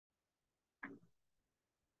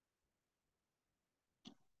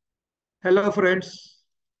Hello friends,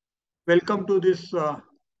 welcome to this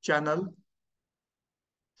channel,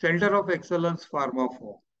 Center of Excellence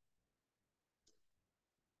Pharma4.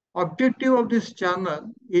 Objective of this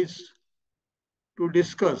channel is to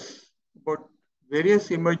discuss about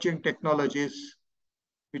various emerging technologies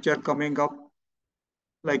which are coming up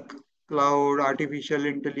like cloud, artificial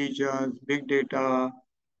intelligence, big data,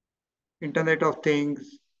 Internet of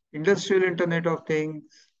Things, industrial Internet of Things,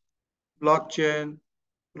 blockchain,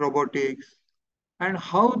 robotics, and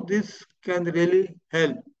how this can really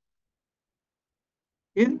help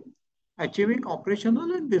in achieving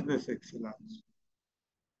operational and business excellence.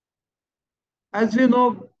 As we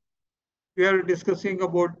know, we are discussing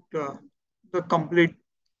about the complete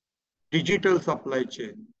digital supply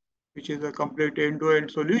chain, which is a complete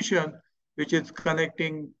end-to-end solution, which is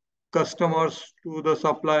connecting customers to the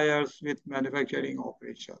suppliers with manufacturing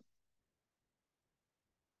operation.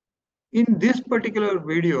 In this particular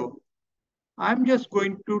video, I'm just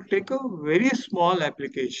going to take a very small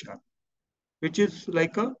application, which is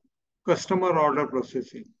like a customer order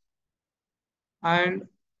processing. And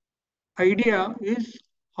idea is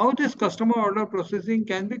how this customer order processing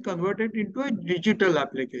can be converted into a digital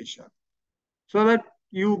application so that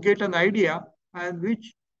you get an idea and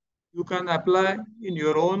which you can apply in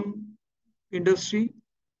your own industry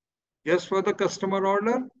just for the customer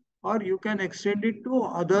order, or you can extend it to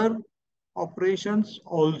other operations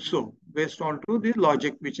also based on to the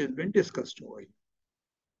logic which has been discussed over here.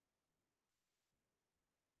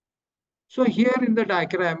 So here in the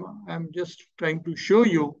diagram, I'm just trying to show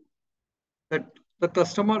you that the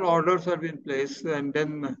customer orders are in place, and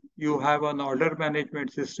then you have an order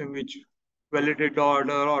management system which validate the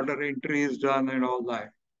order entry is done and all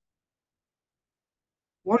that.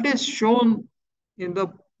 What is shown in the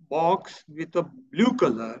box with the blue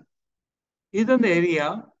color is an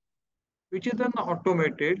area which is an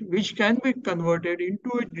automated, which can be converted into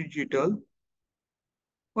a digital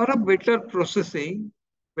for a better processing,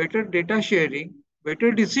 better data sharing,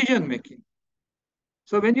 better decision making.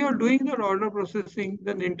 So when you are doing the order processing,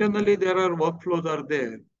 then internally there are workflows are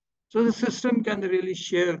there. So the system can really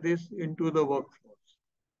share this into the workflows.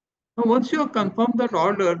 Now once you have confirmed that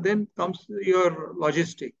order, then comes your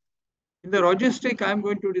logistic. In the logistic, I'm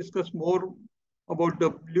going to discuss more about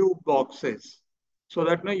the blue boxes so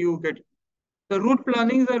that now you get the route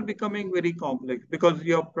plannings are becoming very complex because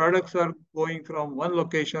your products are going from one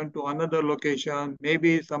location to another location.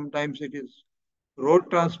 Maybe sometimes it is road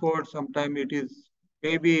transport, sometimes it is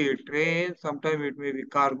maybe train, sometimes it may be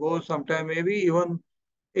cargo, sometimes maybe even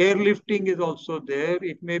airlifting is also there.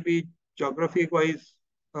 It may be geographic wise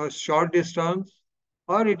a short distance,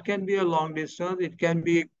 or it can be a long distance. It can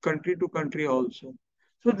be country to country also.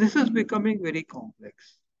 So this is becoming very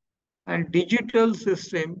complex. And digital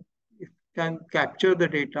system can capture the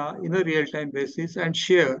data in a real-time basis and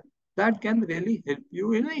share. That can really help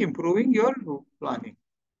you in improving your route planning.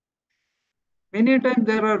 Many times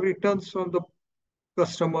there are returns from the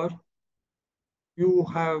customer. You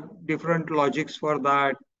have different logics for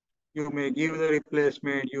that. You may give the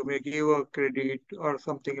replacement, you may give a credit or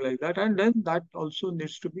something like that, and then that also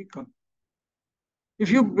needs to be come. If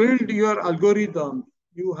you build your algorithm,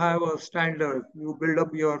 you have a standard, you build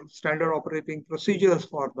up your standard operating procedures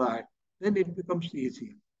for that, then it becomes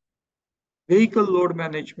easy. Vehicle load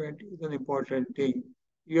management is an important thing.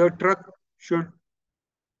 Your truck should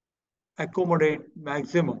accommodate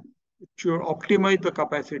maximum. It should optimize the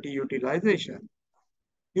capacity utilization.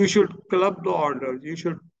 You should club the orders. You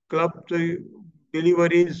should club the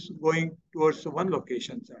deliveries going towards one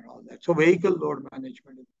locations and all that. So vehicle load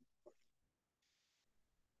management.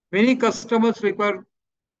 Many customers require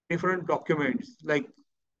different documents, like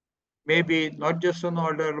maybe not just an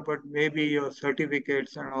order, but maybe your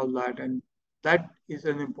certificates and all that. And that is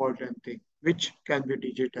an important thing, which can be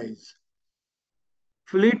digitized.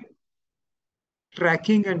 Fleet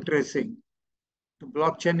tracking and tracing. The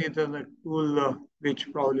blockchain is a tool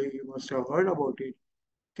which probably you must have heard about it,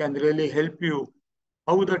 can really help you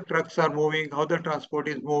how the trucks are moving, how the transport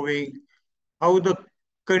is moving, how the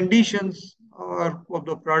conditions of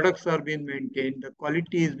the products are being maintained, the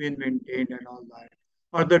quality is being maintained and all that,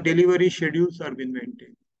 or the delivery schedules are being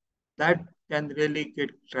maintained. That can really get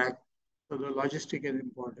tracked. So the logistic is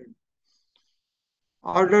important.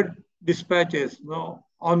 Ordered dispatches, no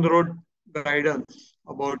on-road guidance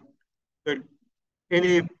about the,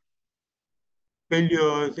 any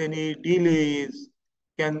failures, any delays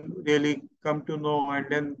can really come to know, and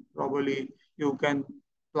then probably you can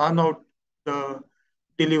plan out the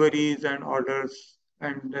deliveries and orders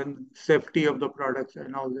and then safety of the products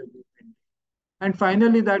and all that. And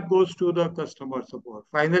finally, that goes to the customer support.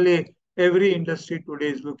 Finally, every industry today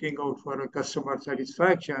is looking out for a customer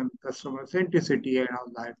satisfaction, customer centricity, and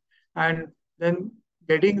all that. And then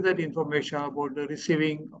getting that information about the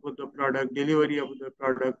receiving about the product, delivery of the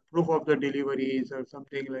product, proof of the deliveries, or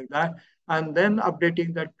something like that, and then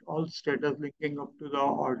updating that all status linking up to the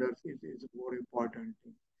orders is more important.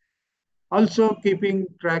 Also, keeping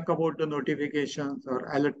track about the notifications or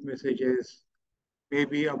alert messages,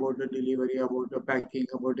 maybe about the delivery, about the packing,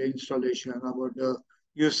 about the installation, about the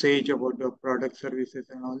usage, about the product services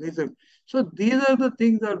and all this. So these are the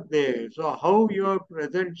things are there. So how your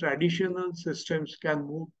present traditional systems can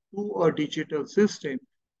move to a digital system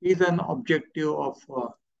is an objective of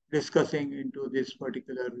discussing into this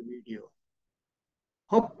particular video.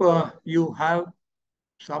 Hope you have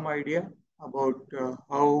some idea about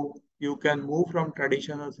how you can move from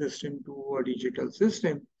traditional system to a digital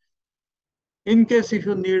system. In case if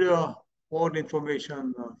you need more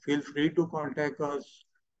information, feel free to contact us.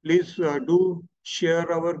 Please do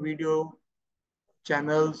share our video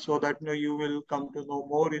channel so that you will come to know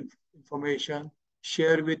more information.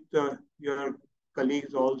 Share with your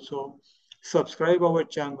colleagues also. Subscribe our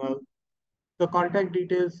channel. The contact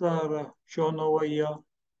details are shown over here.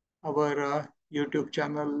 Our YouTube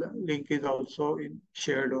channel link is also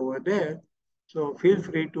shared over there. So feel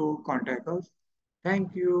free to contact us.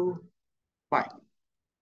 Thank you. Bye.